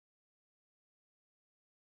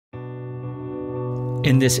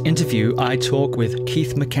In this interview, I talk with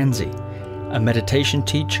Keith McKenzie, a meditation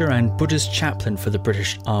teacher and Buddhist chaplain for the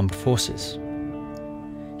British Armed Forces.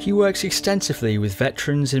 He works extensively with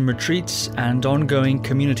veterans in retreats and ongoing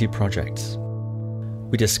community projects.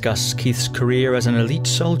 We discuss Keith's career as an elite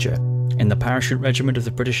soldier in the Parachute Regiment of the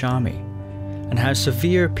British Army, and how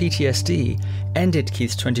severe PTSD ended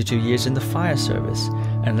Keith's 22 years in the fire service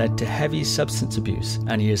and led to heavy substance abuse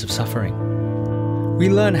and years of suffering. We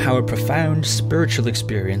learn how a profound spiritual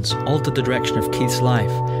experience altered the direction of Keith's life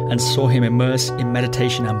and saw him immerse in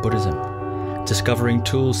meditation and Buddhism, discovering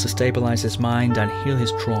tools to stabilise his mind and heal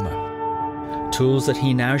his trauma. Tools that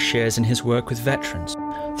he now shares in his work with veterans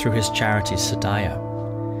through his charity Sadaya.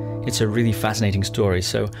 It's a really fascinating story,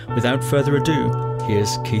 so without further ado,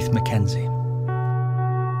 here's Keith McKenzie.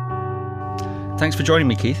 Thanks for joining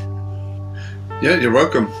me, Keith. Yeah, you're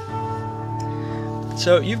welcome.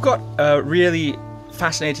 So you've got a really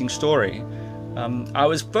fascinating story. I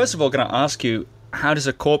was first of all going to ask you, how does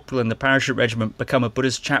a corporal in the Parachute Regiment become a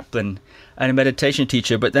Buddhist chaplain and a meditation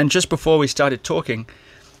teacher? But then just before we started talking,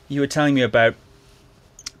 you were telling me about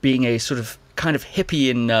being a sort of kind of hippie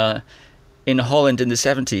in Holland in the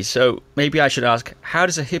 70s. So maybe I should ask, how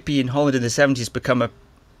does a hippie in Holland in the 70s become a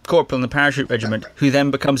corporal in the Parachute Regiment who then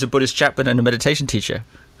becomes a Buddhist chaplain and a meditation teacher?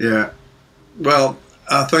 Yeah, well,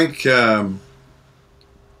 I think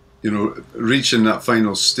reaching that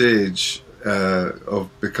final stage of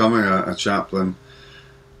becoming a chaplain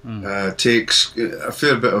takes a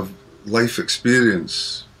fair bit of life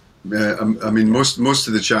experience. I mean, most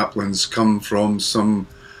of the chaplains come from some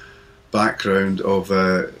background of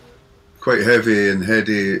quite heavy and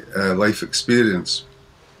heady life experience,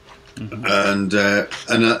 and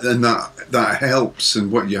that helps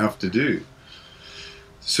in what you have to do.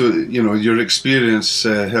 So, your experience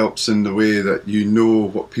helps in the way that you know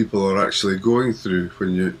what people are actually going through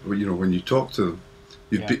when you talk to them.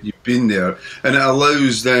 You've been there, and it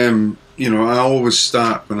allows them. I always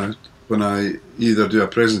start when I either do a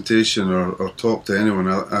presentation or talk to anyone.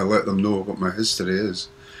 I let them know what my history is,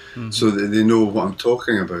 so that they know what I'm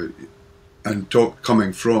talking about and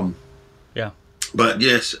coming from. Yeah. But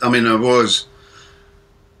yes, I mean, I was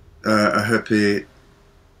a hippie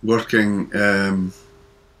working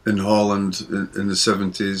in Holland in the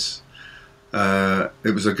 70s.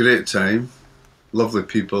 It was a great time, lovely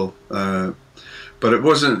people, but it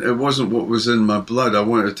wasn't what was in my blood. I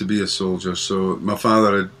wanted to be a soldier, so my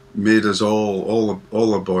father had made us all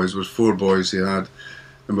the boys. There was 4 boys he had,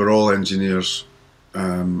 and we're all engineers.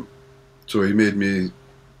 So he made me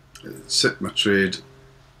sit my trade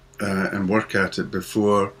and work at it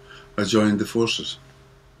before I joined the forces.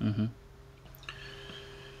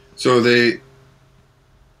 So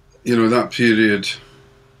that period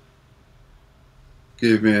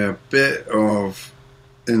gave me a bit of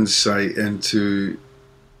insight into,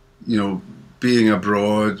 being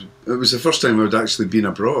abroad. It was the first time I'd actually been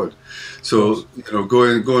abroad. So,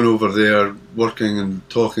 going over there, working and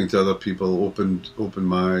talking to other people opened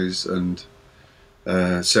my eyes, and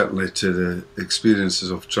certainly to the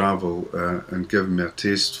experiences of travel and given me a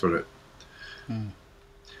taste for it.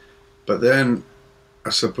 But then,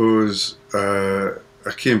 I suppose, I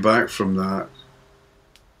came back from that,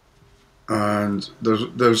 and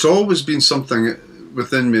there's always been something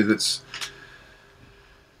within me that's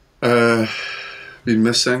been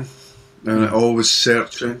missing, and always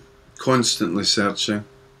searching, constantly searching,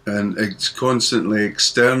 and it's constantly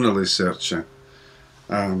externally searching.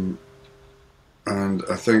 And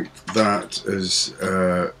I think that is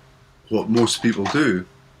what most people do,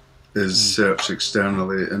 is search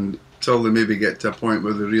externally until they maybe get to a point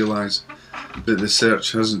where they realise that the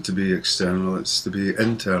search hasn't to be external, it's to be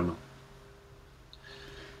internal.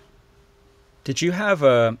 Did you have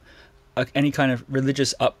any kind of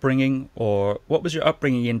religious upbringing, or what was your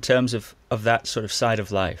upbringing in terms of that sort of side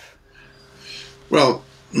of life? Well,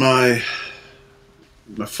 my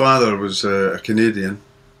father was a Canadian,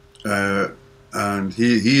 and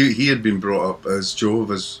he had been brought up as a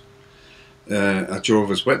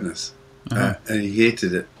Jehovah's Witness, and he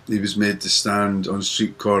hated it. He was made to stand on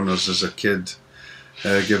street corners as a kid,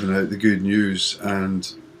 giving out the good news,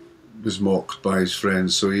 and was mocked by his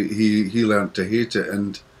friends. So he learnt to hate it,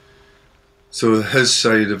 and so his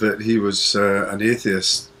side of it, he was an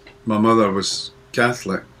atheist. My mother was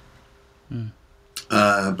Catholic,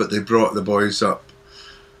 but they brought the boys up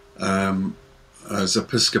as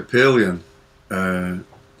Episcopalian,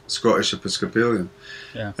 Scottish Episcopalian.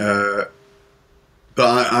 Yeah.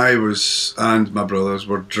 But I was, and my brothers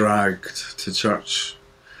were dragged to church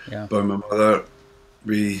by my mother.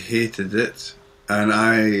 We hated it, and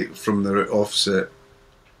I, from the offset,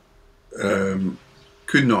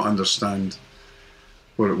 could not understand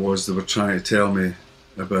what it was they were trying to tell me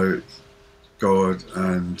about God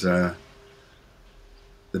and the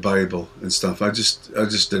Bible and stuff. I just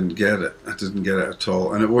didn't get it. I didn't get it at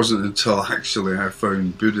all. And it wasn't until actually I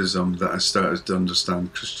found Buddhism that I started to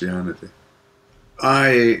understand Christianity.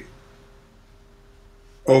 I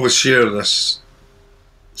always share this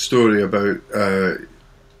story about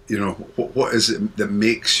what is it that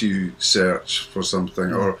makes you search for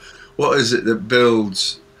something, or what is it that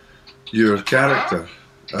builds your character.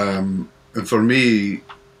 And for me,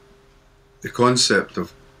 the concept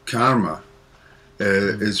of karma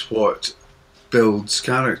is what builds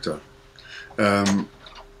character. I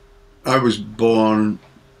was born,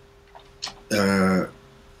 I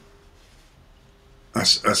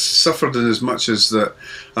suffered in as much as that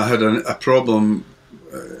I had a problem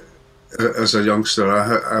as a youngster.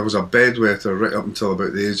 I was a bedwetter right up until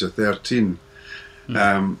about the age of 13.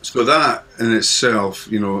 So that in itself,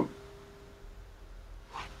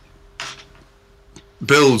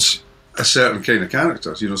 builds a certain kind of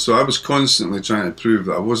character, so I was constantly trying to prove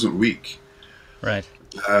that I wasn't weak. Right.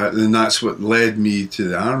 And that's what led me to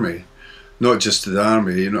the army. Not just to the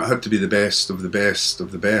army, it had to be the best of the best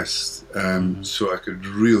of the best, so I could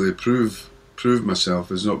really prove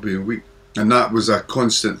myself as not being weak. And that was a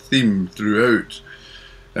constant theme throughout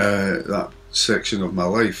that section of my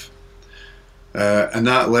life. And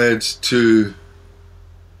that led to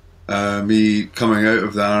me coming out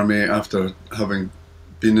of the army after having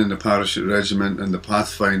been in the Parachute Regiment and the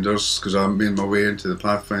Pathfinders, because I made my way into the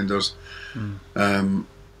Pathfinders, and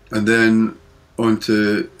then on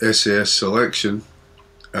to SAS selection,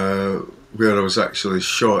 where I was actually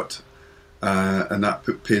shot, and that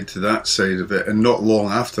put paid to that side of it. And not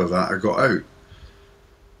long after that, I got out.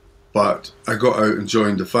 But I got out and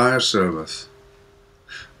joined the fire service.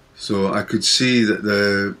 So I could see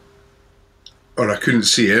that I couldn't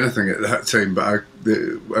see anything at that time, but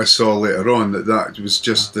I saw later on that was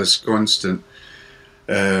just this constant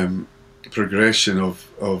progression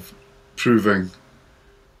of proving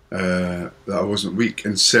that I wasn't weak,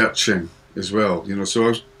 and searching as well. So I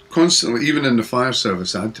was constantly, even in the fire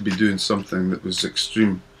service, I had to be doing something that was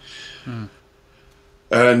extreme,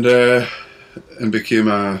 and became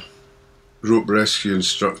a rope rescue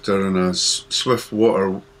instructor and a swift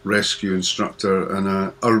water rescue instructor and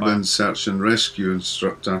a urban search and rescue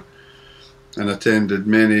instructor, and attended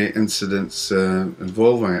many incidents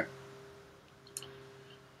involving it.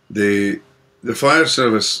 The fire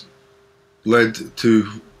service led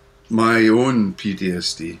to my own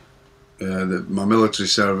PTSD. My military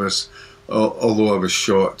service, although I was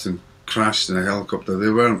shot and crashed in a helicopter, they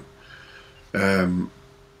weren't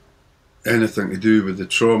anything to do with the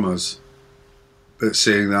traumas. But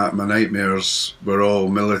saying that, my nightmares were all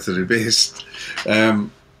military based.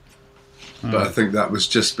 But I think that was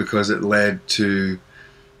just because it led to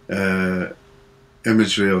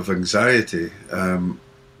imagery of anxiety,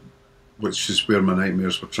 which is where my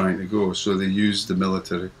nightmares were trying to go. So they used the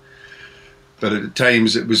military. But at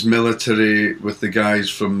times it was military with the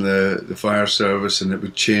guys from the fire service, and it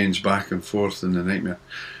would change back and forth in the nightmare.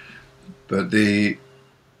 But the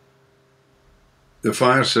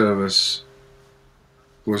fire service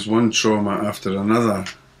was one trauma after another.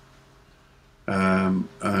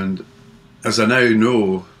 And as I now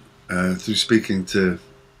know, through speaking to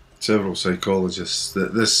several psychologists,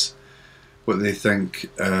 that this, what they think,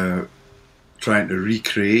 trying to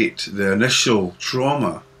recreate the initial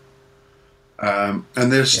trauma, and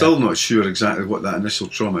they're still not sure exactly what that initial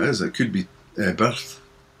trauma is. It could be birth,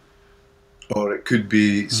 or it could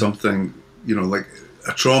be something, like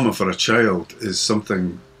a trauma for a child is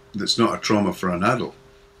something that's not a trauma for an adult.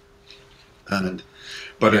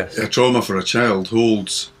 But a trauma for a child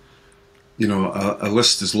holds, a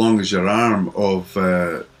list as long as your arm of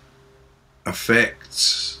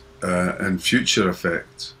effects and future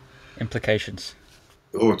effects. Implications.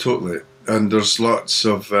 Oh, totally. And there's lots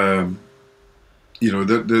of, they're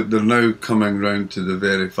now coming round to the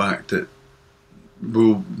very fact that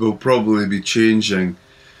we'll probably be changing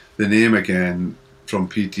the name again from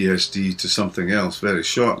PTSD to something else very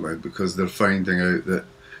shortly, because they're finding out that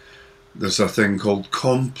there's a thing called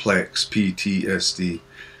complex PTSD.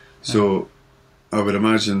 So I would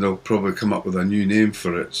imagine they'll probably come up with a new name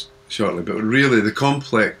for it shortly. But really, the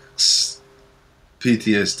complex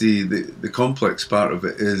PTSD, the complex part of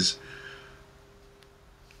it is,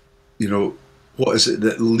 what is it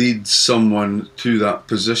that leads someone to that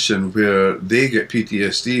position where they get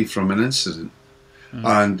PTSD from an incident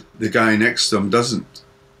and the guy next to them doesn't?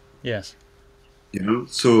 Yes.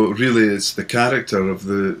 So really it's the character of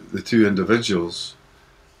the two individuals,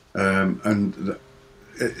 and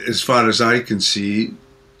as far as I can see,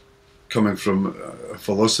 coming from a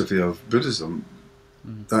philosophy of Buddhism,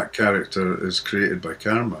 that character is created by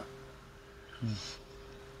karma.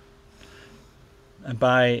 And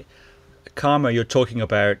by karma, you're talking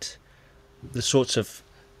about the sorts of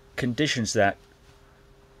conditions that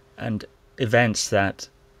and events that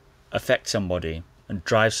affect somebody and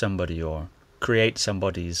drive somebody or create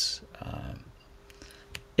somebody's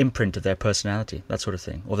imprint of their personality, that sort of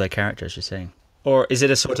thing, or their character, as you're saying. Or is it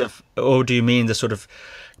a sort of, or do you mean the sort of,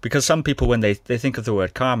 because some people, when they think of the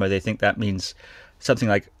word karma, they think that means something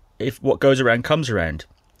like, if what goes around comes around.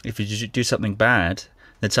 If you do something bad,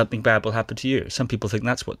 then something bad will happen to you. Some people think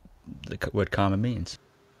that's what the word karma means.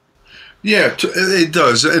 Yeah, it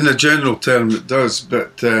does. In a general term, it does.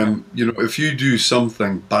 But, if you do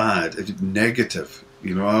something bad, negative,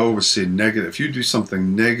 I always say negative. If you do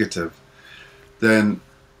something negative, then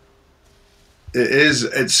it is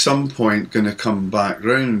at some point going to come back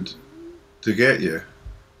round to get you,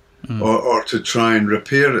 or to try and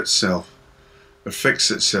repair itself or fix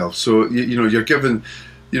itself. So you're given,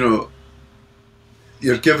 you're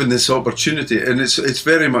given this opportunity, and it's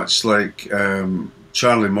very much like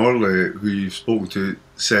Charlie Morley, who you've spoken to,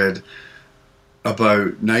 said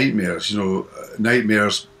about nightmares.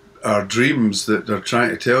 Nightmares are dreams that are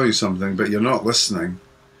trying to tell you something, but you're not listening,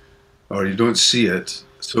 or you don't see it.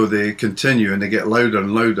 So they continue and they get louder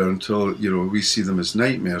and louder until, we see them as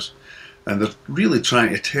nightmares. And they're really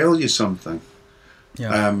trying to tell you something.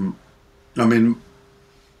 Yeah. And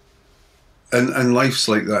life's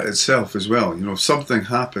like that itself as well. If something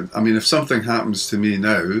happens, if something happens to me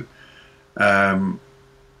now,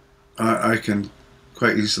 I can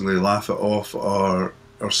quite easily laugh it off or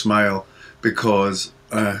smile, because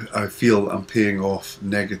I feel I'm paying off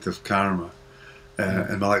negative karma.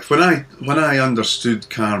 In my life, when I understood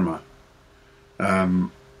karma,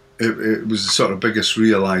 it was the sort of biggest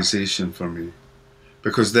realization for me,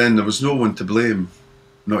 because then there was no one to blame,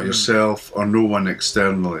 not yourself or no one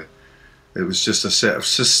externally. It was just a set of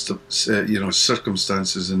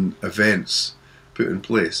circumstances and events put in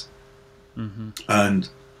place, and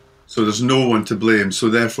so there's no one to blame. So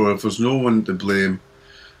therefore, if there's no one to blame,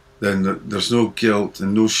 then there's no guilt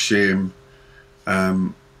and no shame.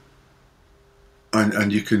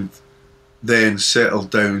 And you can then settle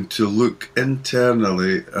down to look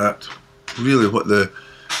internally at really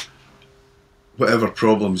whatever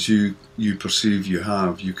problems you perceive you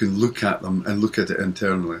have. You can look at them and look at it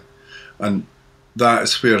internally. And that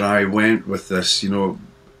is where I went with this,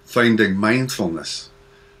 finding mindfulness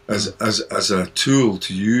as a tool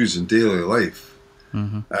to use in daily life,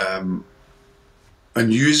 and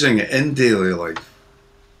using it in daily life.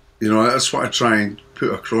 That's what I try and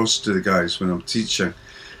put across to the guys when I'm teaching,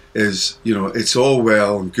 is, it's all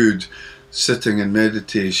well and good sitting in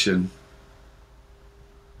meditation,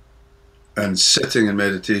 and sitting in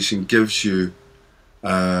meditation gives you,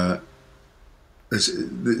 the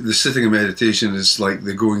sitting in meditation is like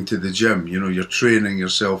the going to the gym. You're training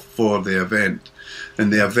yourself for the event,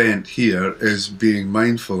 and the event here is being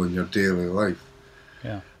mindful in your daily life.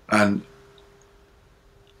 Yeah. And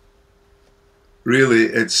really,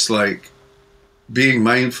 it's like being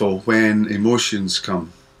mindful when emotions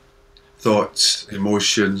come, thoughts,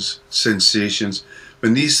 emotions, sensations.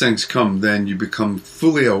 When these things come, then you become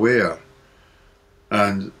fully aware.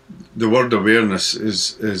 And the word awareness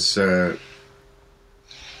is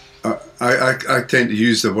I tend to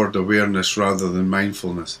use the word awareness rather than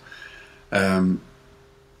mindfulness,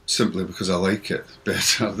 simply because I like it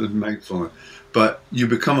better than mindfulness. But you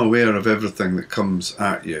become aware of everything that comes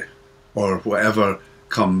at you, or whatever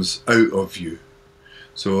comes out of you.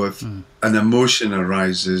 So if an emotion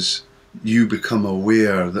arises, you become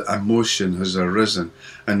aware that emotion has arisen,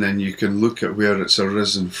 and then you can look at where it's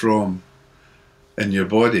arisen from in your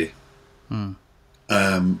body.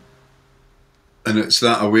 And it's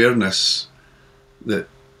that awareness that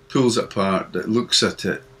pulls it apart, that looks at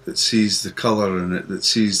it, that sees the colour in it, that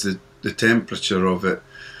sees the temperature of it,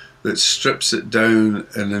 that strips it down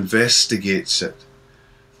and investigates it.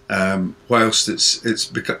 Whilst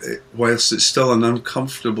it's still an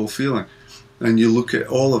uncomfortable feeling, and you look at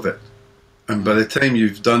all of it, and by the time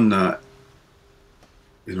you've done that,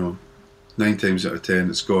 9 times out of 10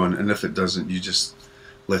 it's gone, and if it doesn't, you just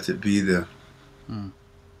let it be there.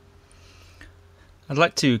 I'd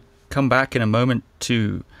like to come back in a moment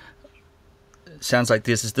to. It sounds like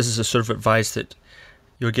this is a sort of advice that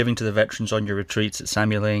you're giving to the veterans on your retreats at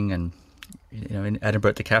Samueling and in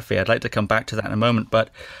Edinburgh at the cafe. I'd like to come back to that in a moment, but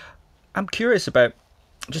I'm curious about,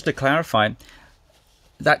 just to clarify,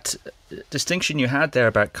 that distinction you had there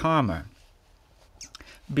about karma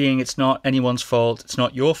being it's not anyone's fault, it's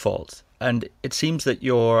not your fault. And it seems that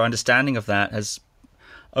your understanding of that has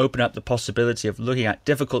open up the possibility of looking at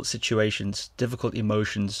difficult situations, difficult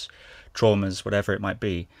emotions, traumas, whatever it might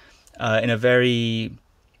be, in a very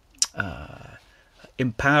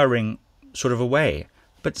empowering sort of a way.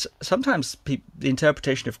 But sometimes the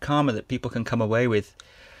interpretation of karma that people can come away with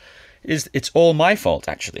is it's all my fault,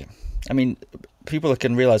 actually. I mean, people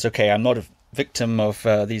can realize, okay, I'm not a victim of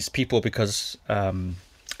these people because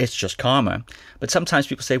it's just karma. But sometimes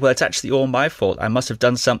people say, well, it's actually all my fault. I must have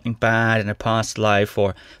done something bad in a past life,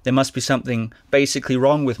 or there must be something basically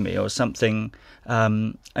wrong with me, or something.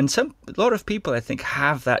 And a lot of people, I think,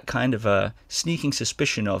 have that kind of a sneaking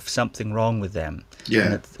suspicion of something wrong with them. Yeah.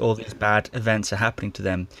 And that all these bad events are happening to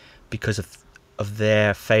them because of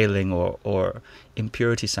their failing or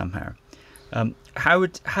impurity somehow. How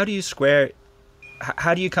do you square?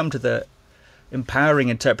 How do you come to the empowering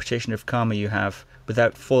interpretation of karma you have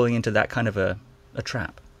without falling into that kind of a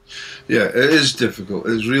trap? Yeah, it is difficult.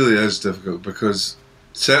 It really is difficult because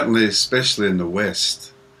certainly, especially in the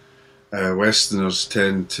West, Westerners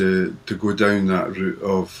tend to go down that route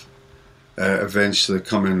of eventually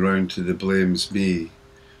coming round to the blame's me.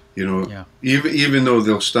 You know, Yeah. even though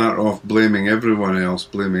they'll start off blaming everyone else,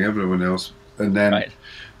 and then Right.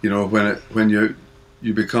 you know when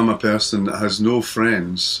you become a person that has no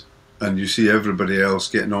friends and you see everybody else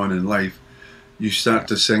getting on in life, you start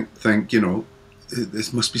to think, you know,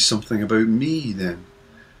 this must be something about me then.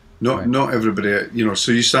 Not everybody, you know,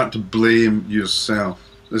 so you start to blame yourself.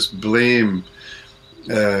 This blame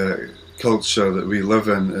culture that we live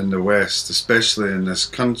in the West, especially in this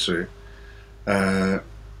country,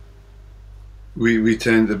 we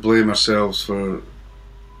tend to blame ourselves for.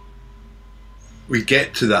 We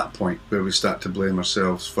get to that point where we start to blame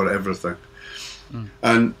ourselves for everything,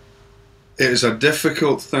 and it is a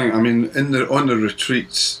difficult thing. I mean, on the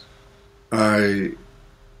retreats, I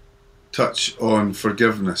touch on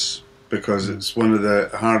forgiveness because it's one of the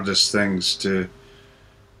hardest things to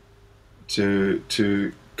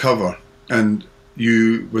cover, and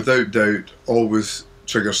you, without doubt, always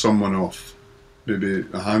trigger someone off, maybe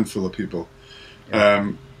a handful of people.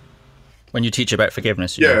 Yeah. When you teach about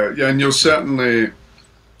forgiveness, yeah, and you'll certainly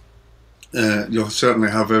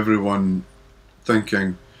have everyone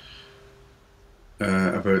thinking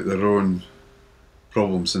about their own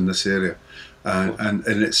problems in this area, and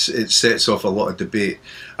it sets off a lot of debate,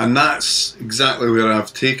 and that's exactly where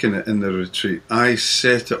I've taken it in the retreat. I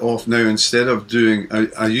set it off now. Instead of doing,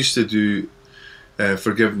 I used to do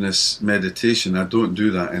forgiveness meditation. I don't do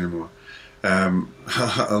that anymore. I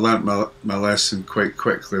learnt my lesson quite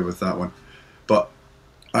quickly with that one, but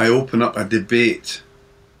I open up a debate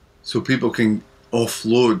so people can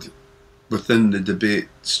offload within the debate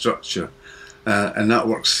structure, and that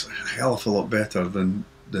works a hell of a lot better than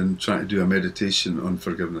trying to do a meditation on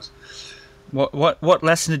forgiveness. What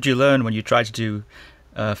lesson did you learn when you tried to do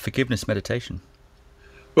forgiveness meditation?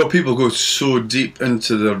 Well, people go so deep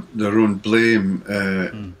into their own blame,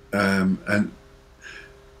 and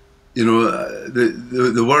you know,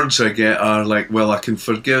 the words I get are like, well, I can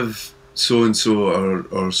forgive so and so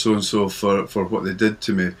or so and so for what they did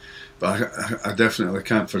to me, but I definitely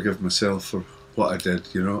can't forgive myself for what I did,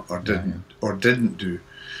 you know, or didn't do.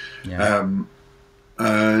 Yeah.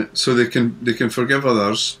 So they can forgive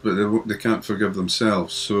others, but they can't forgive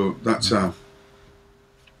themselves. So that's a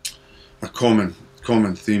common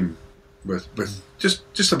theme with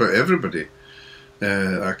just about everybody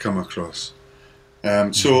I come across.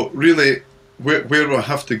 So really, where I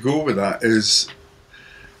have to go with that is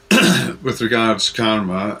with regards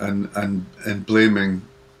karma and blaming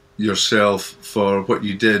yourself for what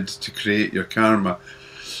you did to create your karma.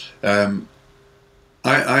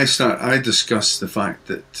 I discuss the fact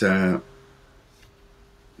that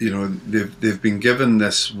you know, they've been given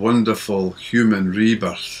this wonderful human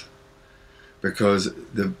rebirth because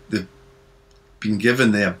they've been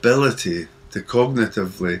given the ability to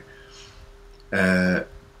cognitively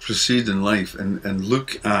proceed in life and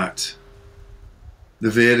look at the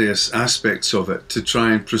various aspects of it to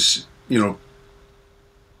try and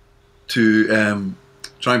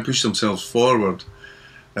try and push themselves forward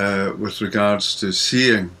with regards to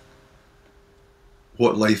seeing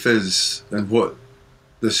what life is and what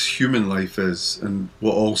this human life is and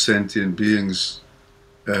what all sentient beings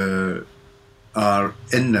are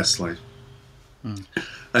in this life,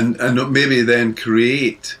 and maybe then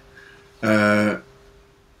create a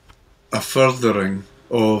furthering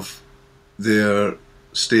of their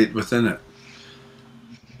state within it.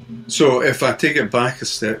 So if I take it back a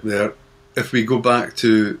step there, if we go back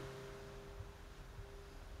to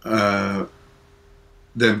them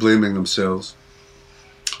blaming themselves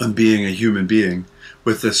and being a human being,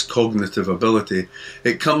 with this cognitive ability.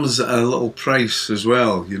 It comes at a little price as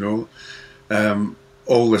well, you know.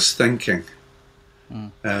 All this thinking.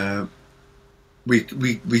 We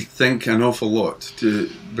think an awful lot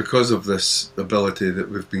because of this ability that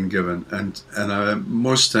we've been given, and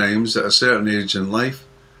most times at a certain age in life,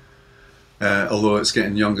 although it's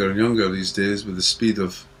getting younger and younger these days with the speed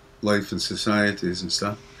of life and societies and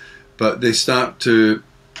stuff, but they start to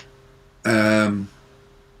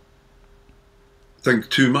think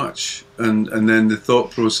too much, and then the thought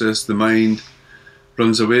process, the mind,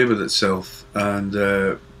 runs away with itself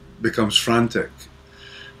and becomes frantic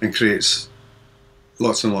and creates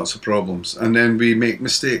lots and lots of problems, and then we make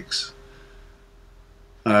mistakes,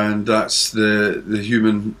 and that's the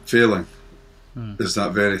human failing. Is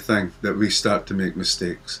that very thing that we start to make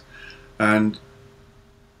mistakes. And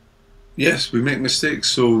yes, we make mistakes,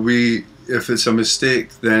 so if it's a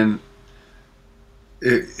mistake, then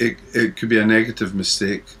it could be a negative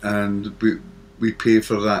mistake, and we pay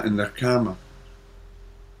for that in their karma.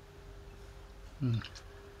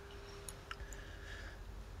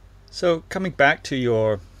 So coming back to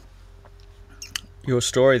your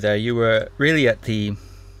story there, you were really at the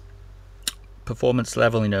performance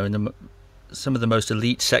level, you know, in some of the most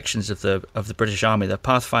elite sections of the British Army. The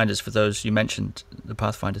Pathfinders, for those you mentioned, the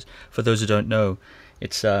Pathfinders, for those who don't know,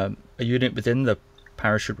 it's a unit within the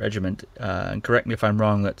Parachute Regiment, and correct me if I'm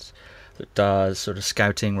wrong, that does sort of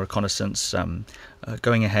scouting, reconnaissance,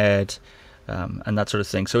 going ahead, and that sort of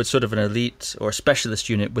thing. So it's sort of an elite or specialist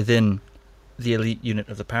unit within the elite unit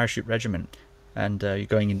of the Parachute Regiment, and you're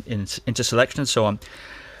going into selection and so on.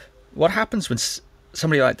 What happens when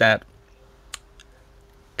somebody like that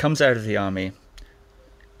comes out of the army,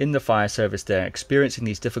 in the fire service there, experiencing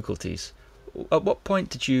these difficulties? At what point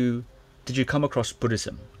did you come across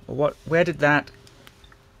Buddhism? Where did that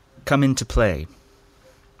come into play,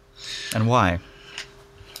 and why?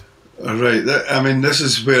 Right, this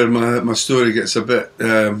is where my story gets a bit...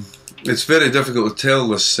 it's very difficult to tell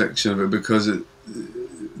this section of it, because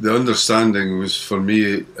the understanding was for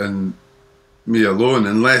me and me alone,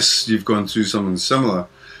 unless you've gone through something similar.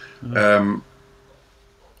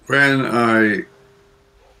 When at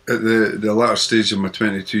the latter stage of my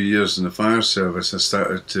 22 years in the fire service, I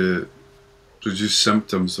started to produce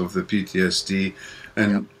symptoms of the PTSD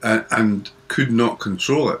and could not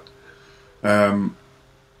control it. And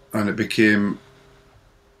it became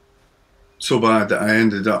so bad that I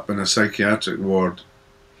ended up in a psychiatric ward,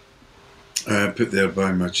 put there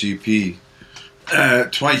by my GP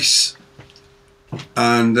twice.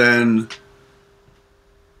 And then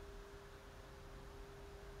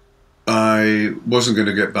I wasn't going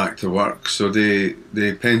to get back to work, so they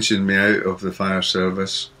pensioned me out of the fire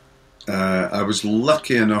service. I was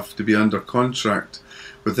lucky enough to be under contract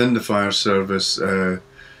within the fire service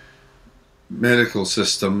medical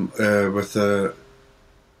system with a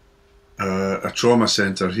trauma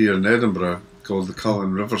centre here in Edinburgh called the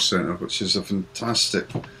Cullen River Centre, which is a fantastic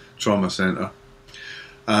trauma centre.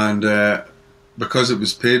 And because it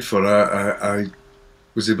was paid for, I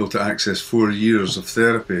was able to access 4 years of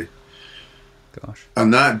therapy. Gosh.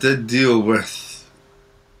 And that did deal with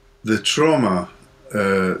the trauma,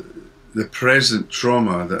 the present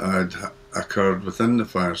trauma that had occurred within the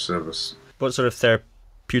fire service. What sort of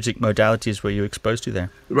therapeutic modalities were you exposed to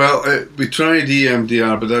there? Well, we tried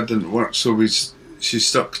EMDR, but that didn't work, so she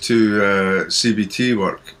stuck to CBT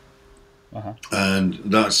work. And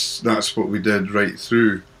that's what we did right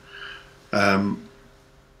through. And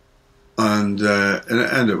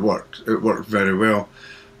it worked. It worked very well.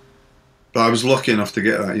 But I was lucky enough to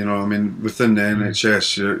get that, you know. I mean, within the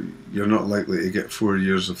NHS, you're not likely to get 4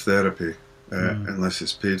 years of therapy unless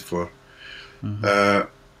it's paid for.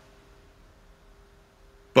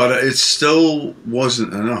 But it still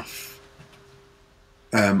wasn't enough.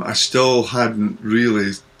 I still hadn't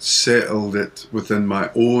really settled it within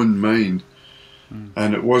my own mind.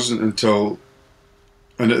 And it wasn't until...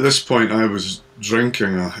 And at this point, I was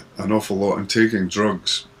drinking an awful lot and taking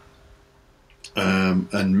drugs.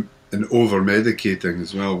 And over-medicating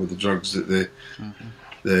as well with the drugs that the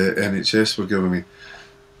NHS were giving me.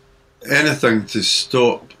 Anything to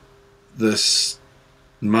stop this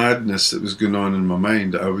madness that was going on in my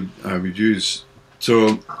mind, I would use.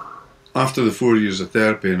 So after the 4 years of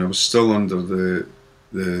therapy, and I was still under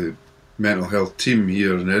the mental health team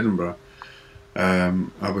here in Edinburgh,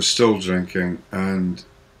 I was still drinking, and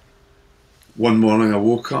one morning I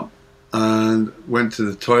woke up and went to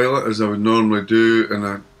the toilet as I would normally do in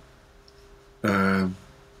a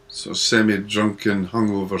sort of semi-drunken,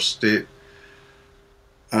 hungover state,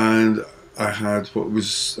 and I had what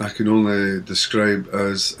was I can only describe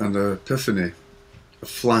as an epiphany, a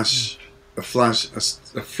flash a flash,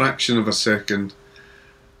 a fraction of a second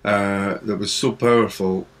that was so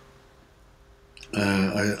powerful.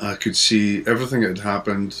 I could see everything that had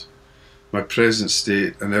happened, my present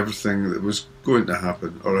state, and everything that was going to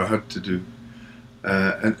happen or I had to do.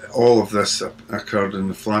 And all of this occurred in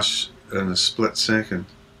a split second.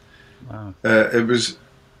 Wow. It was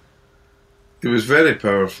very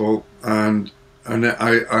powerful, and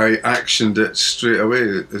I actioned it straight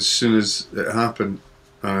away. As soon as it happened,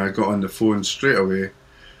 I got on the phone straight away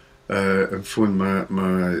and phoned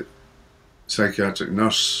my psychiatric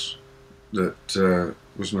nurse that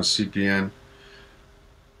was my CPN,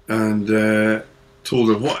 and told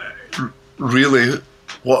her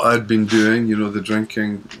what I'd been doing, you know, the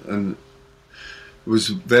drinking, and was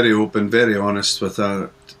very open, very honest with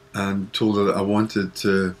her, and told her that I wanted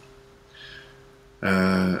to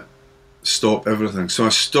stop everything. So I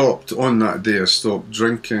stopped on that day. I stopped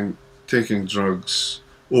drinking, taking drugs,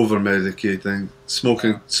 over medicating,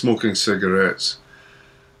 smoking cigarettes,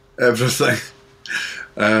 everything.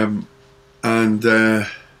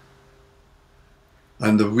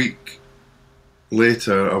 And a week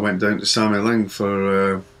later, I went down to Samiling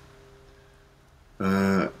for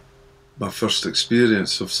my first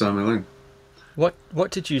experience of Samiling.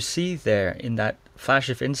 What did you see there in that flash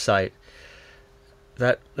of insight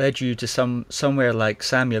that led you to somewhere like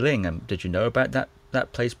Samiling? Did you know about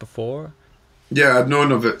that place before? Yeah, I'd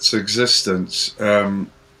known of its existence, and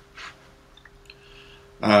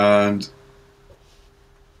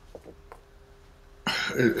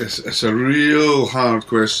it's a real hard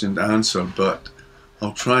question to answer, but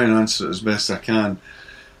I'll try and answer it as best I can.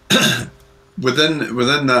 within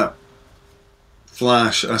that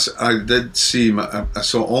flash, I did see I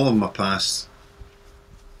saw all of my past,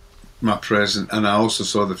 my present, and I also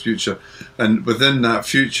saw the future. And within that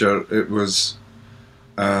future, it was,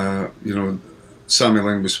 you know,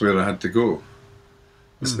 Samiling was where I had to go.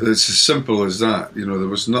 It's as simple as that. You know, there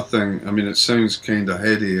was nothing. I mean, it sounds kind of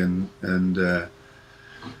heady and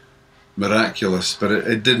miraculous, but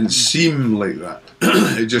it didn't seem like that.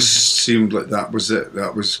 It just seemed like that was it.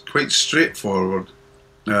 That was quite straightforward,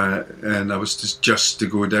 and I was just to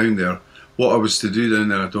go down there. What I was to do down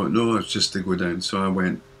there, I don't know. It was just to go down, so I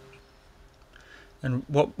went. And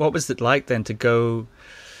what was it like then to go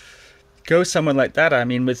somewhere like that? I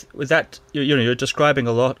mean, with that, you know, you're describing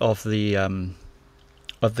a lot of the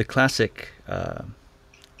classic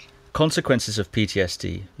consequences of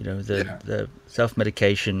PTSD. You know, the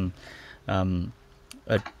self-medication,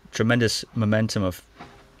 a tremendous momentum of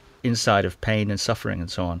inside of pain and suffering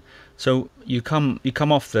and so on. So you come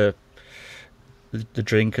off the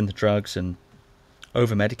drink and the drugs and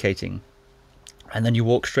over medicating, and then you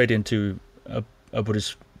walk straight into a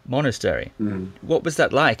Buddhist monastery. What was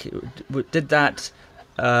that like? Did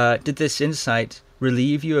this insight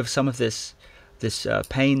relieve you of some of this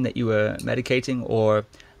pain that you were medicating, or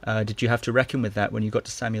did you have to reckon with that when you got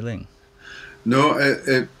to Samiling? No,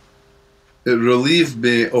 it relieved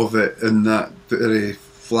me of it in that very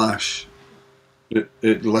flash.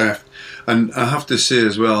 It left, and I have to say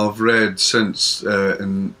as well, I've read since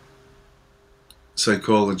in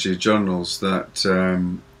psychology journals that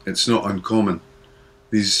it's not uncommon,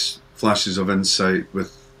 these flashes of insight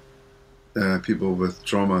with people with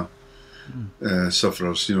trauma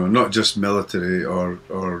sufferers. You know, not just military or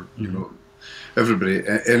you know, everybody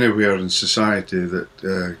anywhere in society that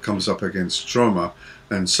comes up against trauma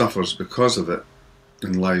and suffers because of it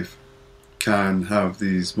in life can have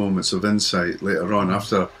these moments of insight later on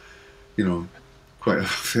after, you know, quite a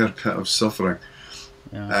fair bit of suffering.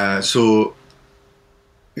 So,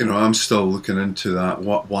 you know, I'm still looking into that,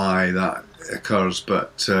 why that occurs,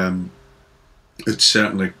 but it's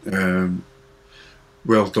certainly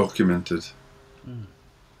well documented.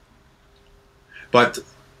 But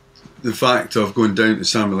the fact of going down to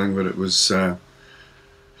Samiling where it was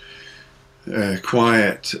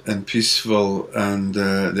quiet and peaceful, and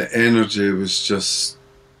the energy was just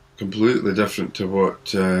completely different to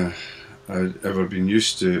what I'd ever been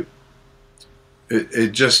used to. It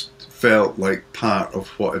just felt like part of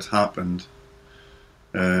what had happened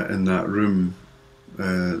in that room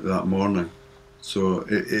that morning. So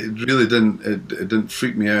it really didn't. It didn't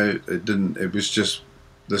freak me out. It didn't. It was just,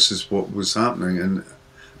 this is what was happening, and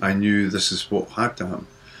I knew this is what had to happen.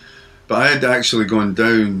 But I had actually gone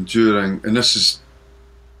down during, and this is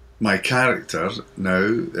my character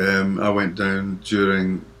now. I went down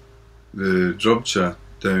during the Drubcha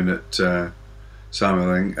down at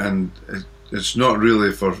Samiling, and it's not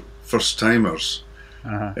really for first timers.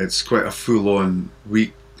 It's quite a full-on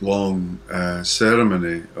week-long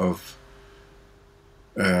ceremony of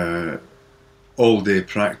all-day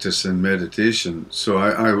practice in meditation. So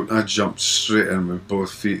I jumped straight in with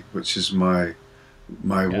both feet, which is my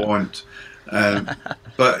want.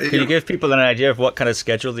 But Can you give people an idea of what kind of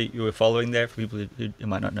schedule that you were following there for people who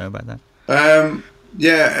might not know about that?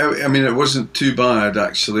 Yeah, I mean, it wasn't too bad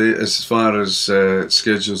actually as far as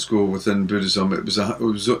schedules go within Buddhism. It was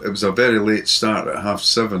a very late start at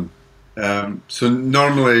 7:30. So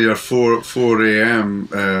normally your 4 a.m.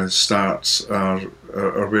 Starts are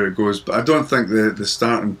where it goes, but I don't think the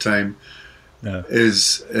starting time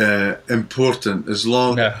is important as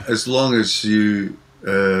long as you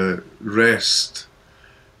rest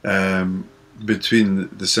between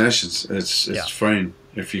the sessions. It's fine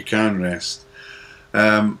if you can rest.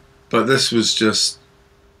 But this was just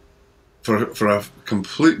for a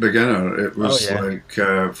complete beginner. It was like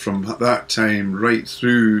from that time right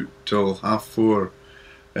through till 4:30,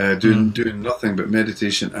 doing nothing but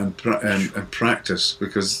meditation and practice,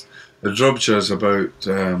 because the Drobcha is about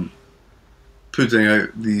putting out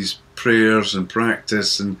these prayers and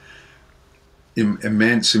practice and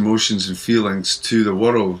immense emotions and feelings to the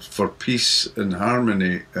world for peace and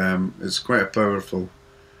harmony. It's quite a powerful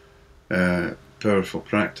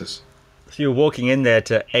practice. So you're walking in there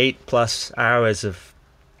to 8+ hours of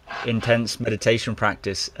intense meditation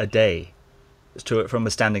practice a day, from a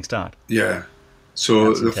standing start. Yeah.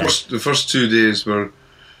 So the first 2 days were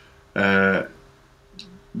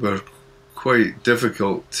quite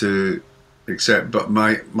difficult to accept, but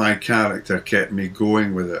my character kept me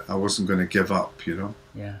going with it. I wasn't going to give up, you know.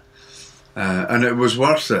 Yeah. And it was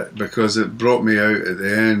worth it, because it brought me out at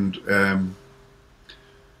the end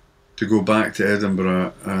to go back to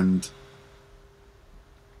Edinburgh and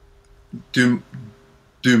do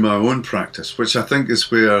my own practice, which I think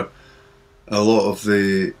is where a lot of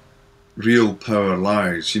the real power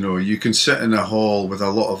lies. You know, you can sit in a hall with a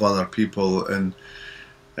lot of other people and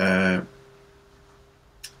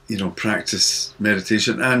practice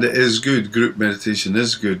meditation, and it is good. Group meditation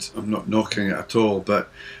is good. I'm not knocking it at all, but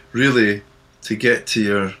really to get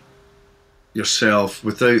to yourself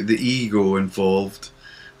without the ego involved,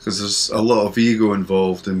 because there's a lot of ego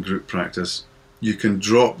involved in group practice. You can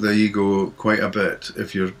drop the ego quite a bit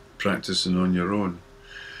if you're practicing on your own.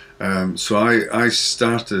 So I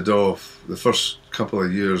started off the first couple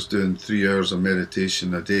of years doing 3 hours of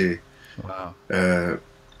meditation a day. Wow.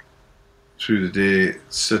 Through the day,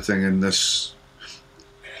 sitting in this,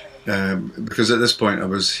 because at this point I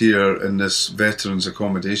was here in this veterans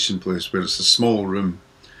accommodation place where it's a small room,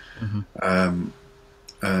 where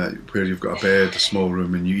you've got a bed, a small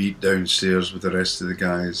room, and you eat downstairs with the rest of the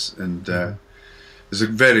guys. And it's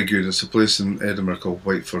a place in Edinburgh called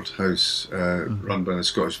Whiteford House, run by the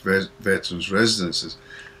Scottish Veterans Residences,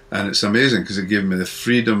 and it's amazing because it gave me the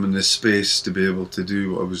freedom and the space to be able to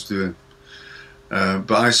do what I was doing.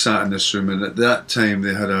 But I sat in this room, and at that time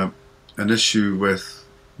they had an issue with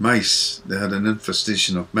mice. They had an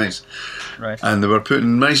infestation of mice, right? And they were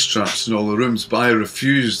putting mice traps in all the rooms. But I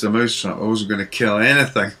refused the mouse trap. I wasn't going to kill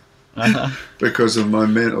anything because of my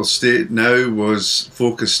mental state. Now was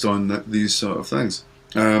focused on these sort of things.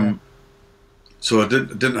 So I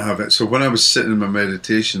didn't have it. So when I was sitting in my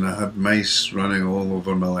meditation, I had mice running all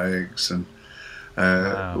over my legs and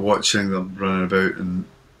watching them running about, and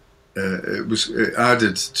it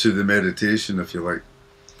added to the meditation, if you like.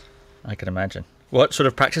 I can imagine. What sort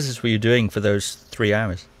of practices were you doing for those 3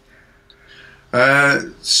 hours?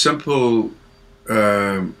 Simple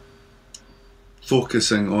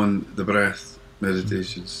focusing on the breath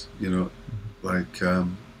meditations, like a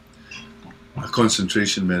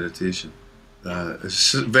concentration meditation.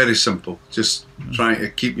 It's very simple, just trying to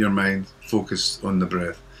keep your mind focused on the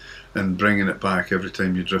breath and bringing it back every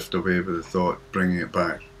time you drift away with a thought, bringing it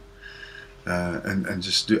back. And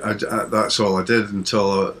just that's all I did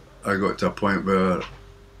until I got to a point where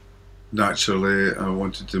naturally I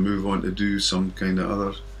wanted to move on to do some kind of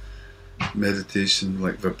other meditation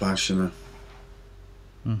like Vipassana,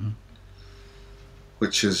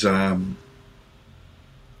 which is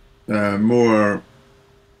more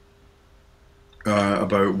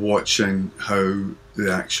about watching how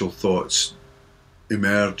the actual thoughts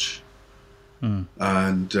emerge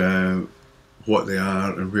and what they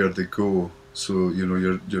are and where they go. So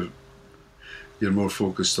you're more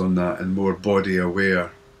focused on that and more body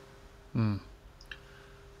aware.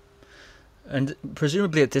 And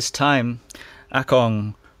presumably at this time,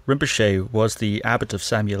 Akong Rinpoche was the abbot of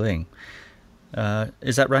Samyeling.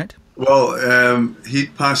 Is that right? Well,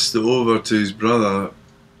 he'd passed it over to his brother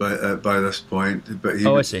by this point, but he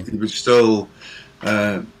was still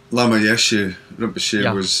Lama Yeshe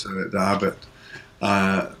Rinpoche was the abbot,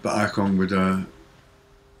 but Akong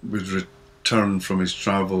would return from his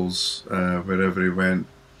travels, wherever he went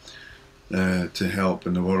to help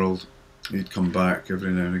in the world, he'd come back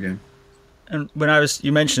every now and again. And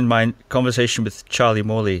you mentioned my conversation with Charlie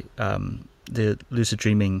Morley, the lucid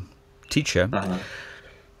dreaming teacher.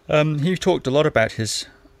 He talked a lot about his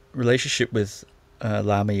relationship with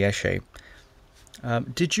Lama Yeshe.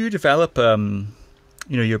 Did you develop,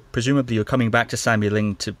 you're presumably coming back to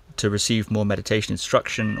Samye to receive more meditation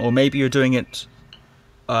instruction, or maybe you're doing it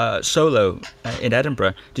solo in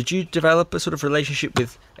Edinburgh. Did you develop a sort of relationship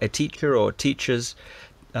with a teacher or teachers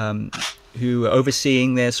who are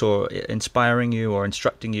overseeing this or inspiring you or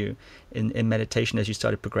instructing you in meditation as you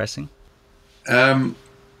started progressing?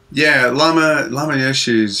 Yeah, Lama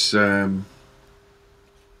Yeshe's,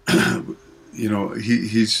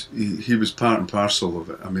 he was part and parcel of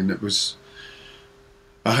it. I mean, it was,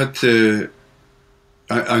 I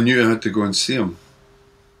knew I had to go and see him.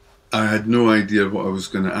 I had no idea what I was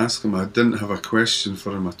going to ask him. I didn't have a question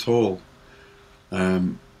for him at all.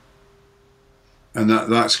 And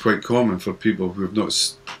that's quite common for people who have not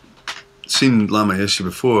seen Lama Yeshe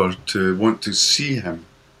before, to want to see him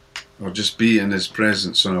or just be in his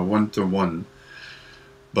presence on a one-to-one.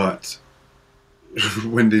 But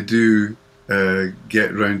when they do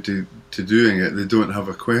get round to doing it, they don't have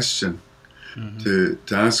a question to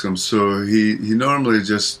ask him. So he normally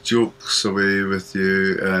just jokes away with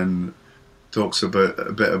you and talks a bit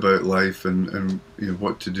about life and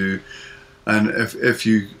what to do. And if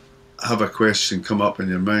you have a question come up in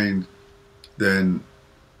your mind, then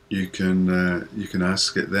you can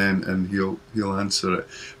ask it then, and he'll answer it.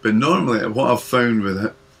 But normally, what I've found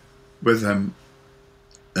with him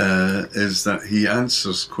is that he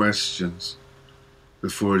answers questions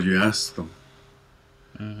before you ask them.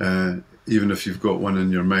 Even if you've got one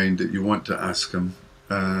in your mind that you want to ask him,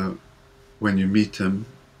 when you meet him,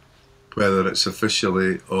 whether it's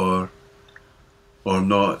officially or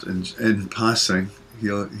not, in passing,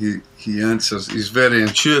 he answers. He's very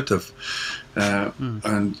intuitive,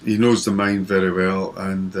 and he knows the mind very well,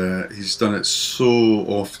 and he's done it so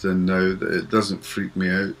often now that it doesn't freak me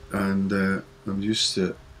out, and I'm used to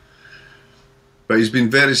it. But he's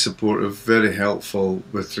been very supportive, very helpful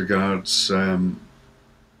with regards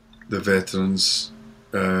the veterans.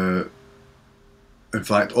 In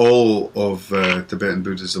fact, all of Tibetan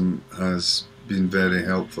Buddhism has been very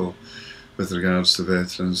helpful with regards to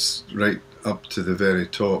veterans, right up to the very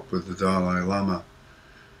top with the Dalai Lama.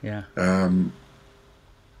 Yeah.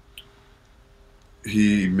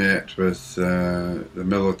 He met with the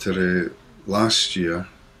military last year,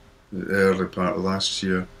 the early part of last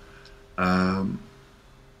year, and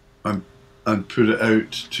put it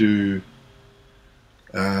out to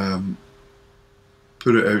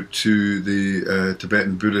the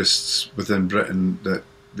Tibetan Buddhists within Britain, that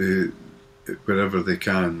they, wherever they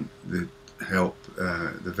can, they help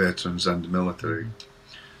the veterans and the military.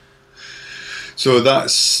 So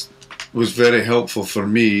was very helpful for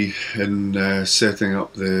me in setting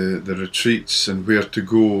up the retreats and where to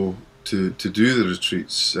go to do the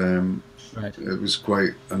retreats. Right. It was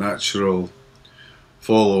quite a natural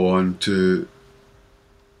follow-on to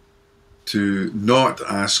not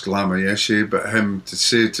ask Lama Yeshe, but him to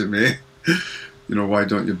say to me, why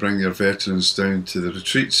don't you bring your veterans down to the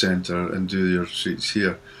retreat centre and do your retreats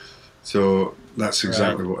here? So that's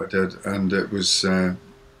exactly what I did, and it was,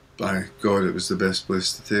 by God, it was the best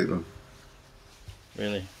place to take them.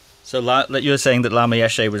 Really? So you're saying that Lama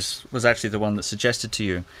Yeshe was actually the one that suggested to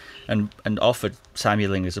you and offered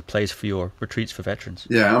Samye as a place for your retreats for veterans?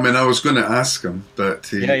 Yeah, I mean, I was going to ask him, but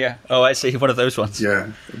he... Yeah. Oh, I see, one of those ones. Yeah,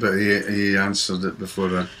 but he answered it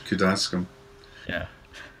before I could ask him. Yeah.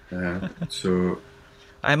 So...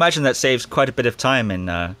 I imagine that saves quite a bit of time in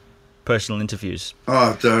personal interviews.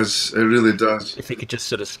 Oh, it does. It really does. If he could just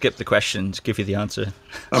sort of skip the questions, give you the answer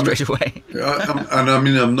straight away.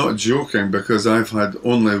 I'm not joking, because I've had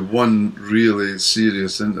only one really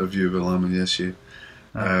serious interview with Lama Yeshe.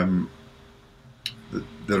 The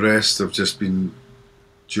rest have just been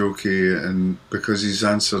jokey, and because he's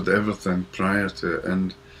answered everything prior to it,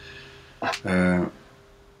 and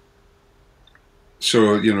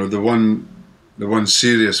so the one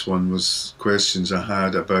serious one was questions I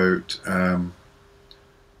had about am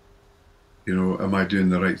I doing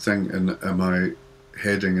the right thing, and am I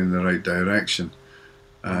heading in the right direction,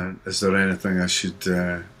 and is there anything I should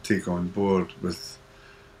take on board with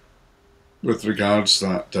regards to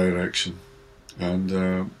that direction?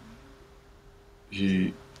 And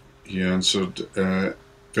he answered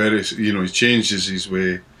very, he changes his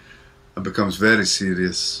way and becomes very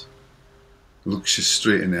serious, looks you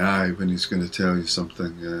straight in the eye when he's going to tell you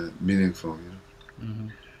something meaningful,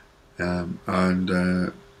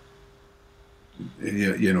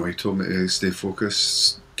 he told me to stay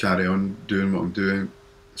focused, carry on doing what I'm doing,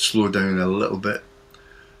 slow down a little bit,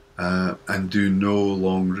 and do no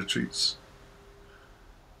long retreats.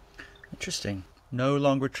 Interesting. No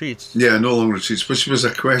long retreats. Yeah, no long retreats, which was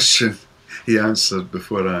a question he answered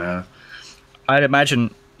before I asked. I'd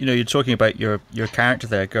imagine, you're talking about your character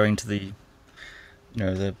there going to the,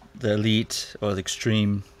 the elite or the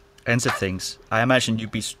extreme ends of things. I imagine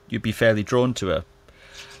you'd be fairly drawn to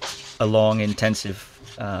a long, intensive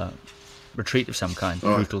retreat of some kind,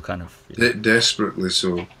 brutal kind of. Desperately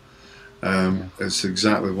so. It's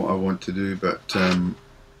exactly what I want to do, but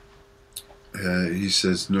he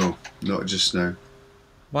says no, not just now.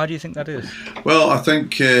 Why do you think that is? Well, I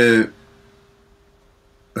think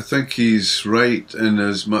he's right in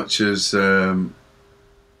as much as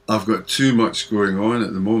I've got too much going on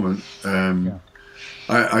at the moment.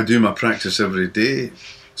 I do my practice every day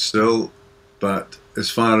still, but as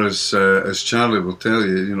far as Charlie will tell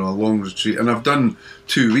you, a long retreat, and I've done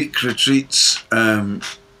 2-week retreats,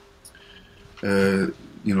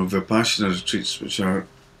 Vipassana retreats, which are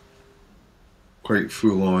quite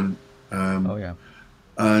full on.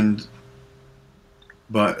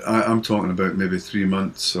 But I'm talking about maybe 3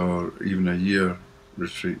 months or even a year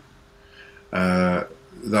retreat. That's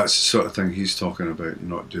the sort of thing he's talking about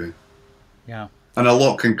not doing. Yeah. And a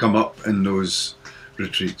lot can come up in those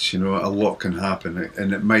retreats, a lot can happen.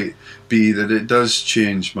 And it might be that it does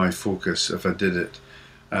change my focus if I did it.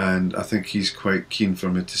 And I think he's quite keen for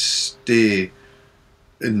me to stay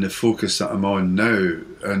in the focus that I'm on now.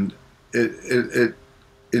 And it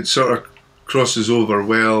sort of crosses over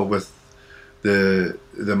well with the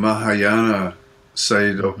Mahayana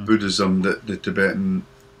side of Buddhism that the Tibetan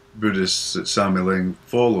Buddhists at Samiling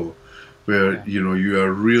follow, where you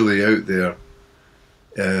are really out there,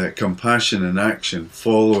 compassion in action,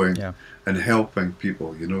 following and helping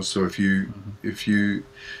people. So if you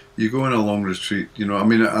go on a long retreat,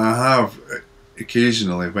 I have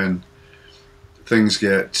occasionally when things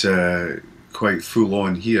get quite full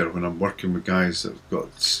on here when I'm working with guys that've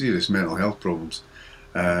got serious mental health problems,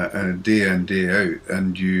 and day in, day out,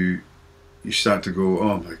 and you start to go,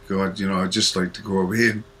 oh my God, I'd just like to go away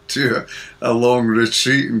and do a long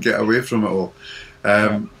retreat and get away from it all.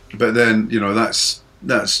 But then,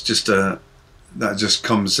 that's just that just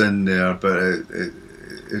comes in there, but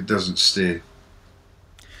it doesn't stay.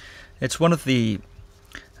 It's one of the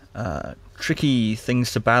tricky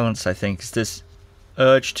things to balance, I think, is this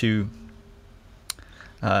urge to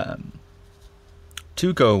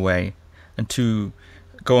go away and to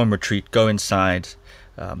go on retreat, go inside,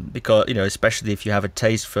 because especially if you have a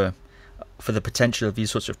taste for the potential of these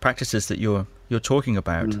sorts of practices that you're talking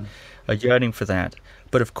about, a yearning for that.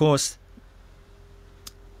 But of course,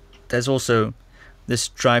 there's also this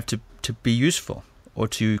drive to be useful or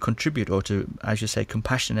to contribute or to, as you say,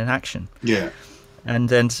 compassion in action. Yeah. And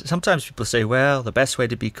then sometimes people say, well, the best way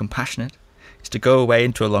to be compassionate is to go away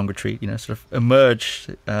into a long retreat, sort of emerge,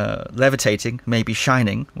 levitating, maybe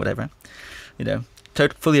shining, whatever,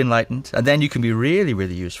 fully enlightened, and then you can be really,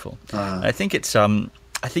 really useful. I think it's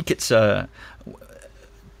a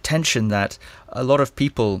tension that a lot of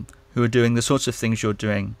people who are doing the sorts of things you're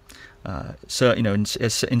doing,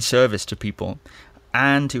 in service to people,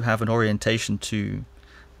 and who have an orientation to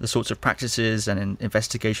the sorts of practices and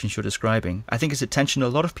investigations you're describing, I think it's a tension a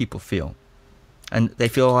lot of people feel. And they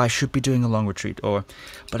feel, I should be doing a long retreat,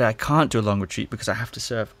 but I can't do a long retreat because I have to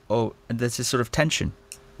serve. And there's this sort of tension.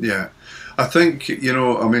 Yeah. I think,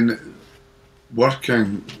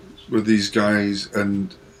 working with these guys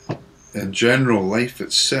and in general life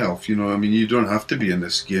itself, you don't have to be in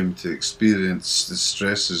this game to experience the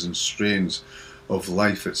stresses and strains of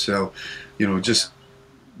life itself. Just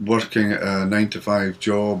working at a 9-to-5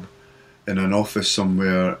 job in an office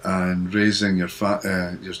somewhere and raising your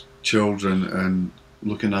children and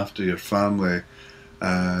looking after your family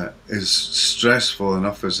is stressful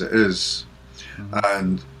enough as it is.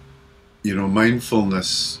 And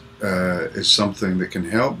mindfulness is something that can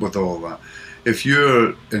help with all that. If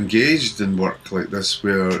you're engaged in work like this,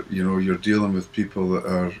 where you're dealing with people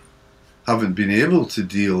that haven't been able to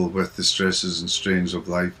deal with the stresses and strains of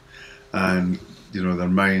life, and their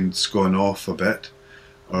mind's gone off a bit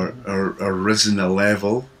or risen a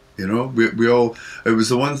level, we all. It was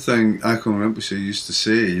the one thing Akon Rinpoche used to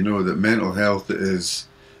say, that mental health is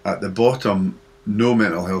at the bottom no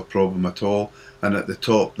mental health problem at all, and at the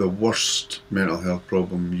top the worst mental health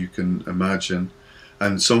problem you can imagine.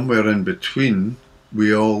 And somewhere in between,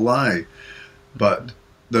 we all lie. But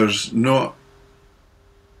there's no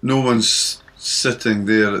one's sitting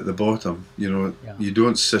there at the bottom. You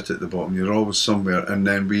don't sit at the bottom. You're always somewhere, and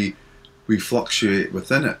then we fluctuate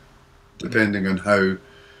within it, depending on how,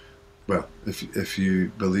 well, if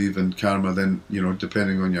you believe in karma, then, you know,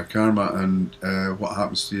 depending on your karma and what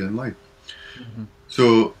happens to you in life. Mm-hmm.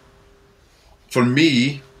 So for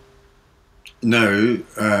me now,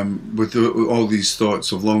 with all these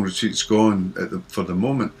thoughts of long retreats gone for the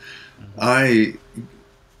moment, Mm-hmm. I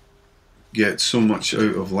get so much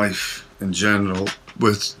out of life in general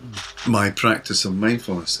with my practice of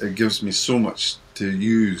mindfulness. It gives me so much to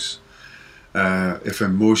use if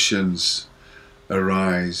emotions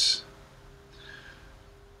arise.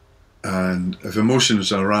 And if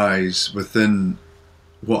emotions arise within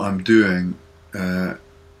what I'm doing,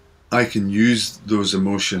 I can use those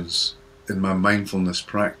emotions in my mindfulness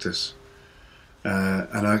practice.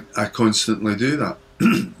 And I constantly do that,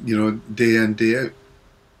 you know, day in, day out.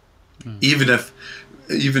 Even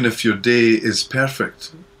if your day is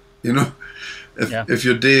perfect, you know, if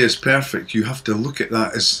your day is perfect, you have to look at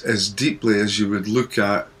that as deeply as you would look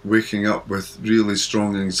at waking up with really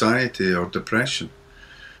strong anxiety or depression.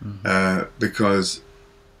 Because,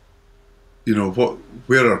 you know,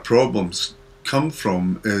 where our problems come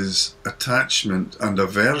from is attachment and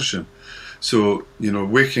aversion. So, you know,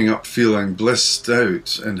 waking up feeling blissed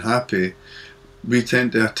out and happy, we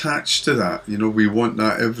tend to attach to that. You know, we want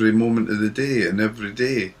that every moment of the day and every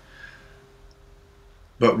day,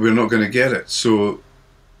 but we're not going to get it. So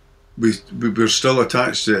we're still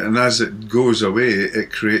attached to it, and as it goes away,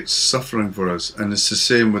 it creates suffering for us. And it's the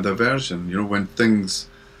same with aversion. You know, when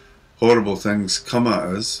horrible things come at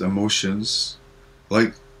us, emotions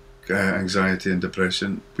like anxiety and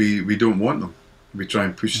depression, we don't want them. We try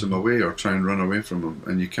and push them away or try and run away from them,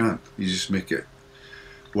 and you can't. You just make it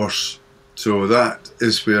worse. So that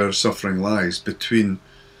is where suffering lies, between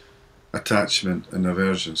attachment and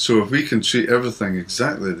aversion. So if we can treat everything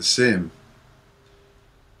exactly the same,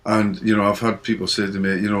 and, you know, I've had people say to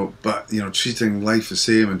me, you know, but, you know, treating life the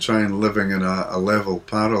same and trying living in a level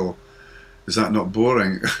parallel, is that not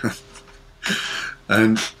boring?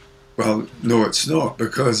 And, well, no, it's not,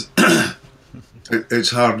 because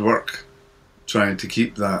it's hard work trying to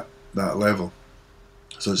keep that level.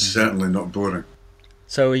 So it's certainly not boring.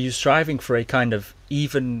 So are you striving for a kind of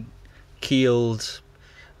even-keeled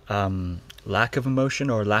lack of emotion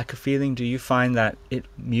or lack of feeling? Do you find that it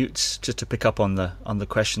mutes, just to pick up on the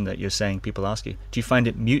question that you're saying people ask you, do you find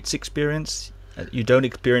it mutes experience? You don't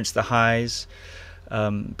experience the highs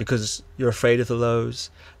because you're afraid of the lows,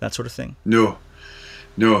 that sort of thing? No,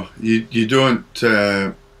 you don't.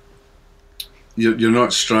 You're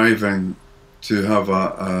not striving to have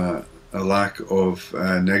a lack of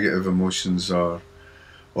negative emotions or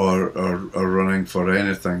running for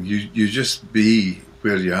anything. You just be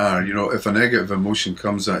where you are. You know, if a negative emotion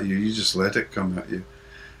comes at you, you just let it come at you.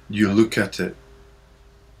 You look at it,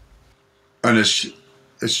 and as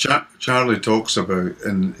Charlie talks about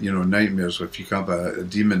in, you know, nightmares, if you have a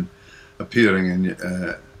demon appearing in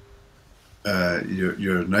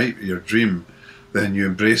your dream, then you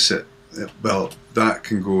embrace it. Well, that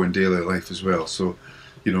can go in daily life as well. So,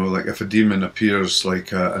 you know, like if a demon appears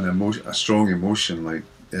like a strong emotion, like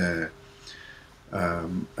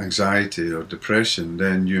anxiety or depression,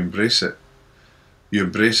 then you embrace it.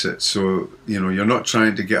 So, you know, you're not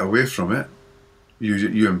trying to get away from it.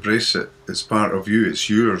 You embrace it. It's part of you. It's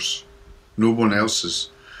yours. No one else's.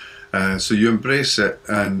 So you embrace it,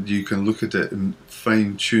 and you can look at it and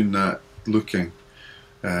fine tune that looking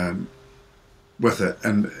with it.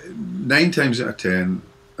 And 9 times out of 10,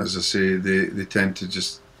 as I say, they tend to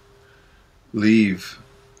just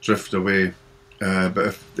drift away.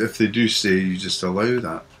 But if they do stay, you just allow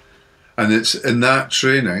that. And it's in that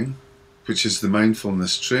training, which is the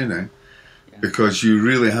mindfulness training, because you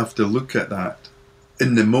really have to look at that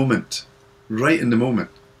in the moment, right in the moment.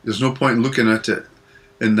 There's no point in looking at it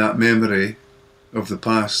in that memory of the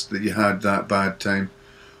past that you had that bad time,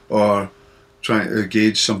 or trying to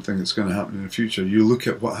gauge something that's going to happen in the future. You look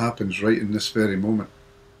at what happens right in this very moment,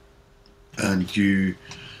 and you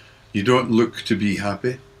don't look to be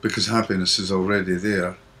happy, because happiness is already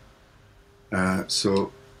there.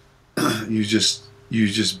 So you just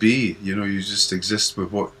be, you know, you just exist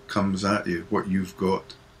with what comes at you, what you've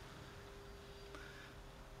got.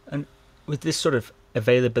 And with this sort of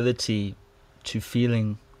availability to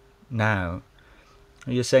feeling now,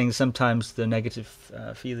 you're saying sometimes the negative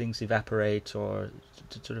feelings evaporate or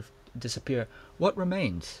to sort of disappear. What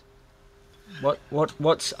remains?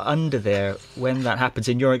 What's under there when that happens,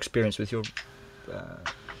 in your experience with your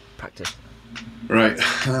practice? Right.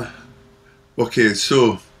 Okay,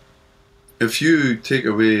 so if you take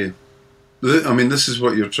away, I mean, this is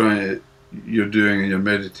what you're doing in your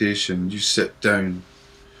meditation. You sit down,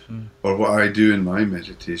 or what I do in my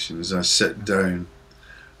meditation is I sit down,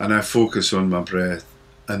 and I focus on my breath,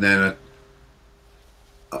 and then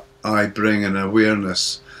I bring an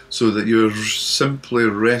awareness so that you're simply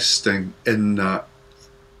resting in that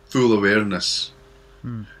full awareness.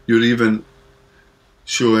 You're even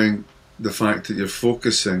showing the fact that you're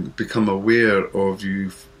focusing, become aware of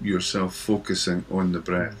yourself focusing on the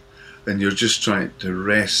breath, and you're just trying to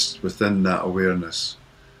rest within that awareness.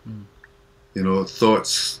 You know,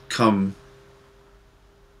 thoughts come,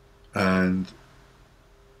 and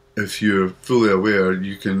if you're fully aware,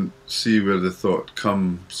 you can see where the thought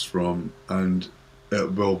comes from, and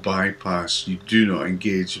it will bypass. You do not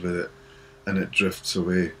engage with it, and it drifts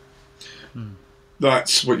away.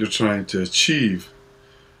 That's what you're trying to achieve.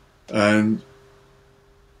 And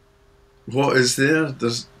what is there?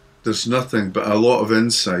 There's nothing but a lot of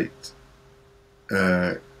insight.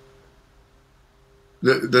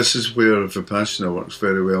 This is where Vipassana works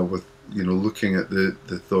very well with, you know, looking at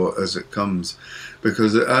the thought as it comes,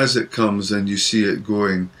 because as it comes and you see it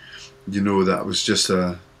going, you know that was just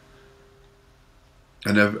an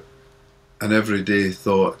everyday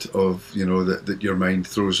thought of, you know, that your mind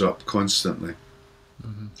throws up constantly.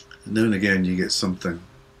 And now and again you get something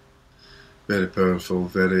very powerful,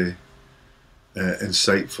 very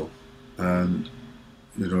insightful, and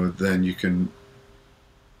you know then you can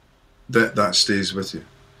that stays with you.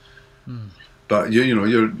 But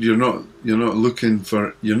you're not looking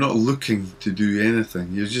to do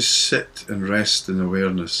anything. You just sit and rest in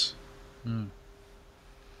awareness.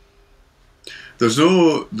 There's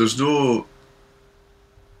no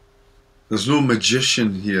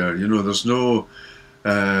magician here. You know, there's no.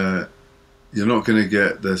 You're not going to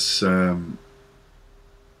get this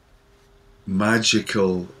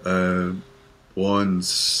magical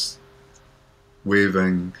wands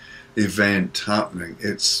waving event happening.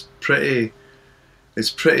 It's pretty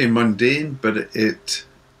mundane, but it's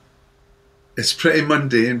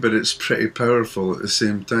pretty powerful at the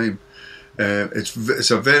same time.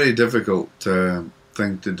 It's a very difficult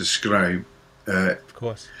thing to describe. Of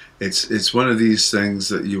course. It's one of these things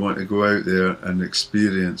that you want to go out there and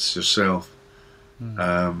experience yourself.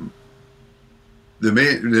 The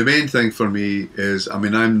main thing for me is, I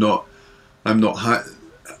mean, I'm not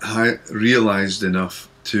realized enough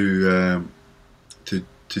to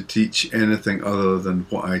teach anything other than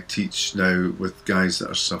what I teach now with guys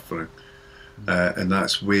that are suffering, and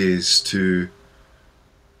that's ways to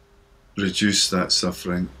reduce that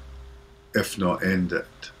suffering, if not end it.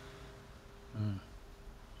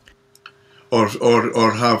 Or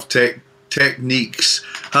have techniques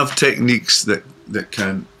that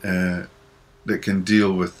can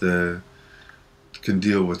deal with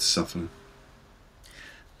suffering.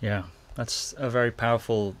 Yeah, that's a very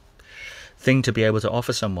powerful thing to be able to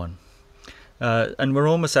offer someone. And we're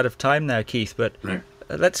almost out of time now, Keith. But right.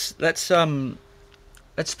 let's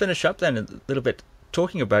finish up then a little bit,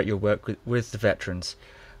 talking about your work with the veterans,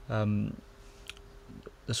 the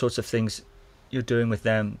sorts of things you're doing with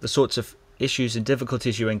them, the sorts of issues and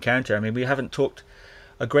difficulties you encounter. I mean, we haven't talked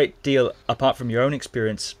a great deal, apart from your own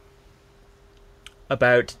experience,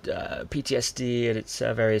 about PTSD and its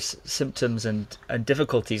various symptoms and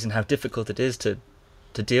difficulties, and how difficult it is to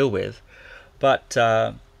deal with. But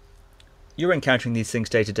you're encountering these things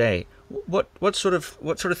day to day. What sort of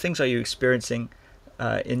things are you experiencing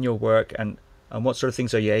in your work, and what sort of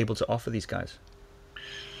things are you able to offer these guys?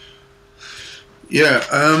 Yeah,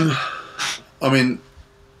 I mean,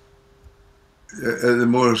 at the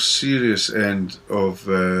more serious end of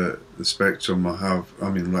the spectrum, I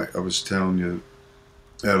mean, like I was telling you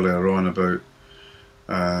earlier on about,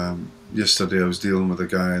 yesterday I was dealing with a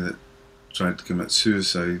guy that tried to commit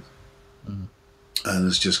suicide and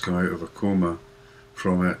has just come out of a coma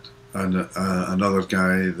from it, and another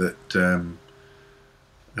guy that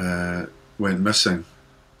went missing,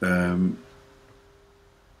 and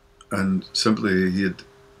simply he had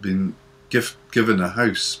been given a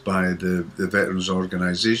house by the veterans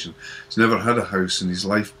organisation. He's never had a house in his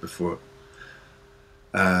life before.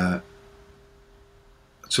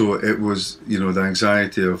 So it was, you know, the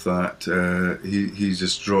anxiety of that. He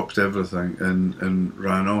just dropped everything and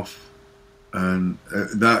ran off, and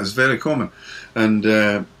that is very common. And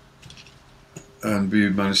we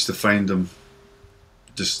managed to find him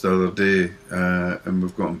just the other day, and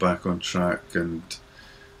we've got him back on track, and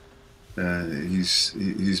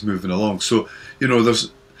he's moving along. So, you know,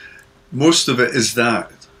 there's most of it is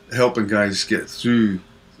that helping guys get through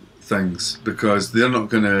things, because they're not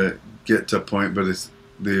going to get to a point where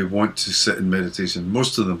they want to sit in meditation.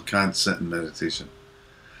 Most of them can't sit in meditation.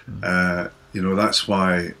 You know, that's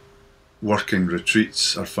why working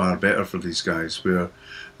retreats are far better for these guys, where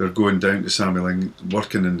they're going down to Samueling,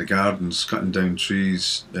 working in the gardens, cutting down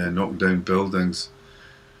trees, knocking down buildings,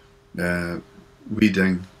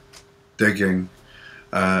 weeding, digging,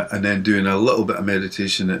 and then doing a little bit of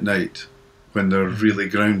meditation at night when they're really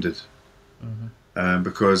grounded.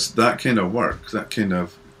 Because that kind of work, that kind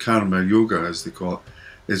of karma yoga, as they call it,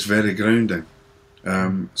 is very grounding.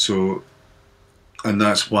 So, and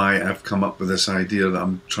that's why I've come up with this idea that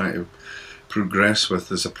I'm trying to progress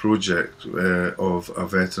with as a project of a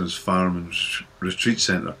veterans farm and retreat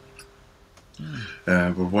centre.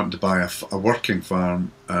 We're wanting to buy a working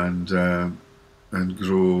farm and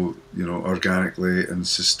grow, organically and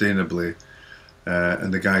sustainably.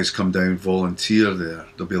 And the guys come down, volunteer there.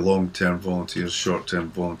 There'll be long-term volunteers,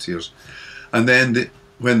 short-term volunteers, and then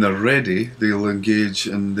when they're ready, they'll engage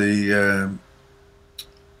in the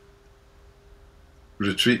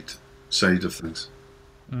retreat side of things,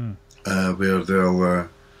 where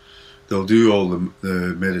they'll do all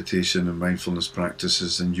the meditation and mindfulness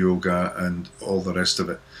practices and yoga and all the rest of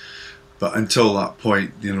it. But until that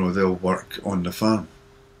point, they'll work on the farm.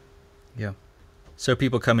 Yeah. So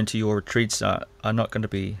people coming to your retreats are not going to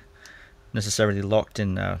be necessarily locked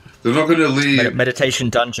in. They're not going to leave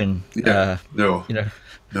meditation dungeon. No,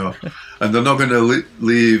 no, and they're not going to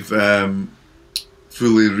leave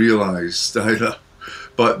fully realised either.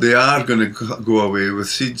 But they are going to go away with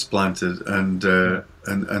seeds planted, and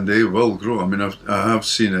they will grow. I mean, I have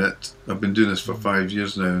seen it. I've been doing this for 5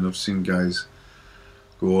 years now, and I've seen guys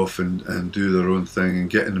go off and do their own thing and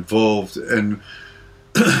get involved in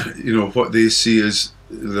what they see as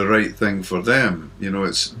the right thing for them.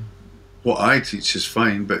 It's what I teach is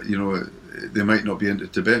fine, but they might not be into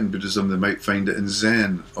Tibetan Buddhism. They might find it in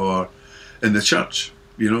Zen or in the church,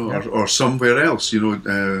 or somewhere else,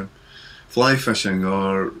 fly fishing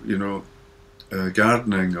or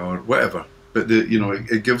gardening or whatever. But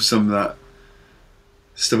it gives them that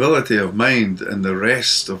stability of mind and the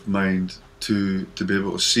rest of mind to be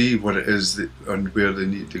able to see what it is and where they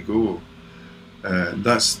need to go.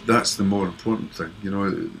 That's the more important thing.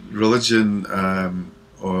 Religion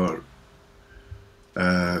or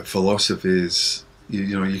philosophies.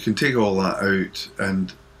 You can take all that out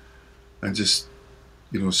and just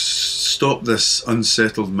stop this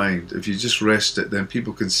unsettled mind. If you just rest it, then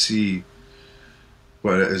people can see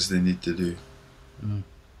what it is they need to do.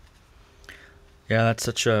 Yeah, that's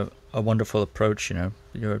such a wonderful approach.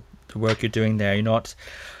 The work you're doing there. You're not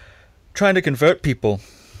trying to convert people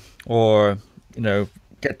or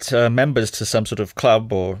get members to some sort of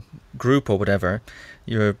club or group or whatever.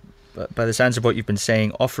 You're, by the sounds of what you've been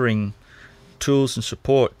saying, offering tools and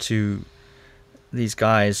support to these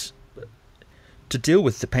guys to deal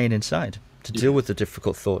with the pain inside, to deal with the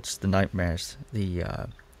difficult thoughts, the nightmares, the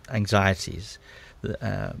anxieties,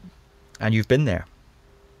 and you've been there,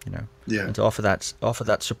 and to offer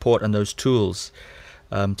that support and those tools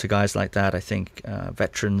to guys like that. I think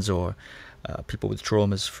veterans or people with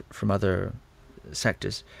traumas from other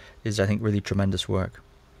sectors is, I think, really tremendous work.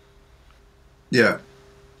 Yeah,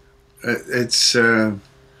 it's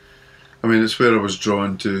it's where I was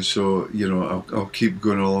drawn to, so I'll keep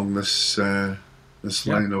going along this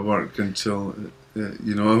line of work until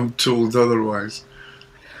I'm told otherwise.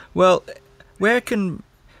 Well, where can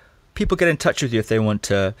people get in touch with you if they want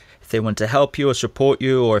to help you or support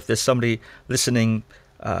you, or if there's somebody listening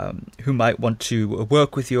who might want to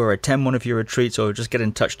work with you or attend one of your retreats or just get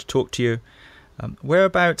in touch to talk to you?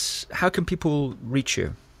 Whereabouts, how can people reach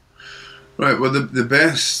you? Right, well, the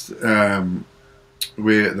best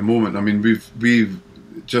way at the moment, we've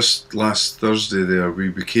just last Thursday there, we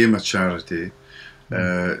became a charity.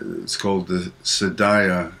 It's called the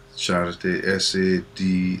Sadaya charity, Sadaya,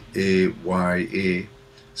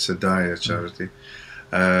 Sadaya charity,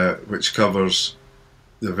 which covers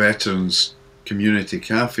the Veterans Community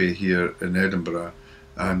Cafe here in Edinburgh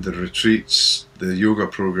and the retreats, the yoga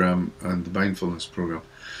program and the mindfulness program.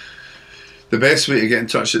 The best way to get in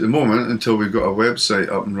touch at the moment, until we've got a website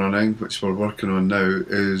up and running, which we're working on now,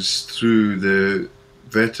 is through the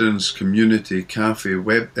Veterans Community Cafe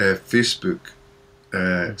Facebook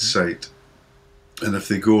site. And if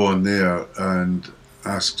they go on there and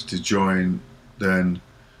ask to join, then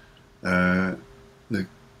and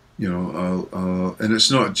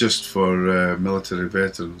it's not just for military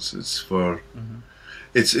veterans. It's for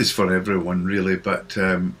it's for everyone really. But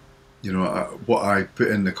what I put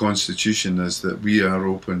in the Constitution is that we are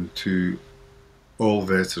open to all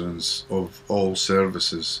veterans of all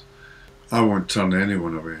services. I won't turn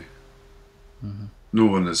anyone away. No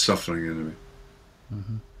one that's suffering anyway.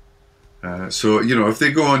 So if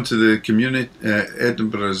they go onto the community,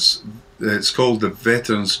 Edinburgh's it's called the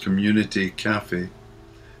Veterans Community Cafe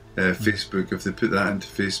Facebook. If they put that into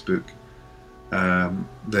Facebook,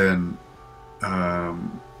 then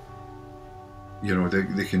you know,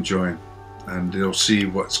 they can join, and they'll see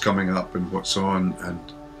what's coming up and what's on, and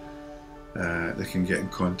they can get in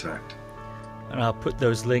contact. And I'll put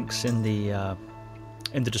those links in the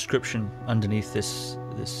description underneath this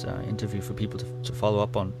interview for people to follow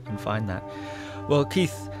up on and find that. Well,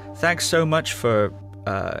 Keith, thanks so much for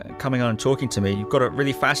coming on and talking to me. You've got a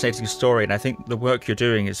really fascinating story, and I think the work you're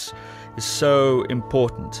doing is so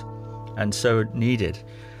important and so needed.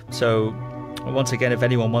 So once again, if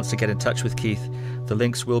anyone wants to get in touch with Keith, the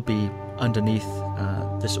links will be underneath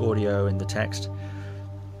this audio in the text.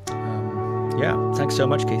 Yeah, thanks so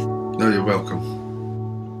much, Keith. No, you're welcome.